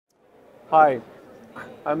Hi,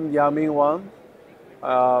 I'm Yaming Wang.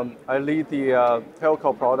 I lead the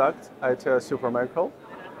Telco product at Supermicro.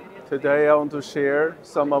 Today I want to share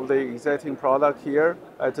some of the exciting product here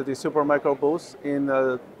at the Supermicro booth in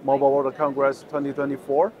Mobile World Congress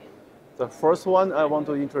 2024. The first one I want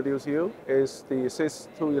to introduce you is the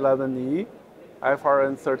SYS211E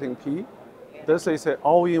FRN13P. This is an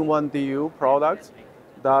all-in-one DU product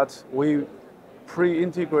that we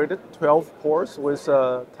pre-integrated 12 ports with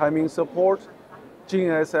timing support,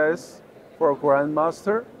 GNSS for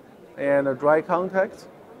Grandmaster, and a dry contact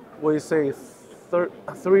with a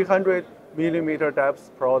 300 millimeter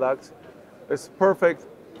depth product. It's perfect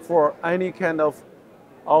for any kind of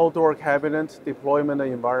outdoor cabinet deployment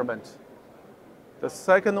environment. The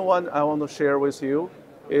second one I want to share with you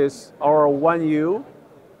is our 1U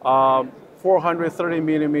 430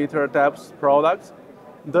 millimeter depth product.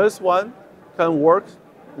 This one can work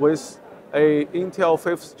with a Intel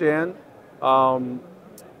 5th Gen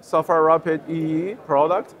Sapphire Rapid EE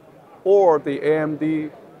product or the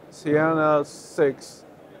AMD Sienna 6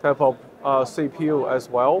 type of CPU as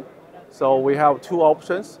well. So we have two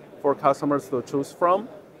options for customers to choose from,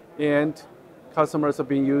 and customers have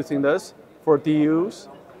been using this for DUs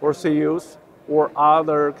or CUs or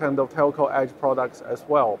other kind of telco edge products as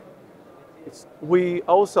well. We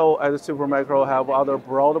also at Supermicro have other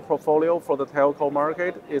broader portfolio for the telco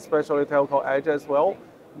market, especially telco edge as well.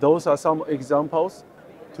 Those are some examples.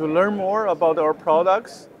 To learn more about our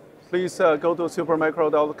products, please go to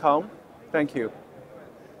supermicro.com. Thank you.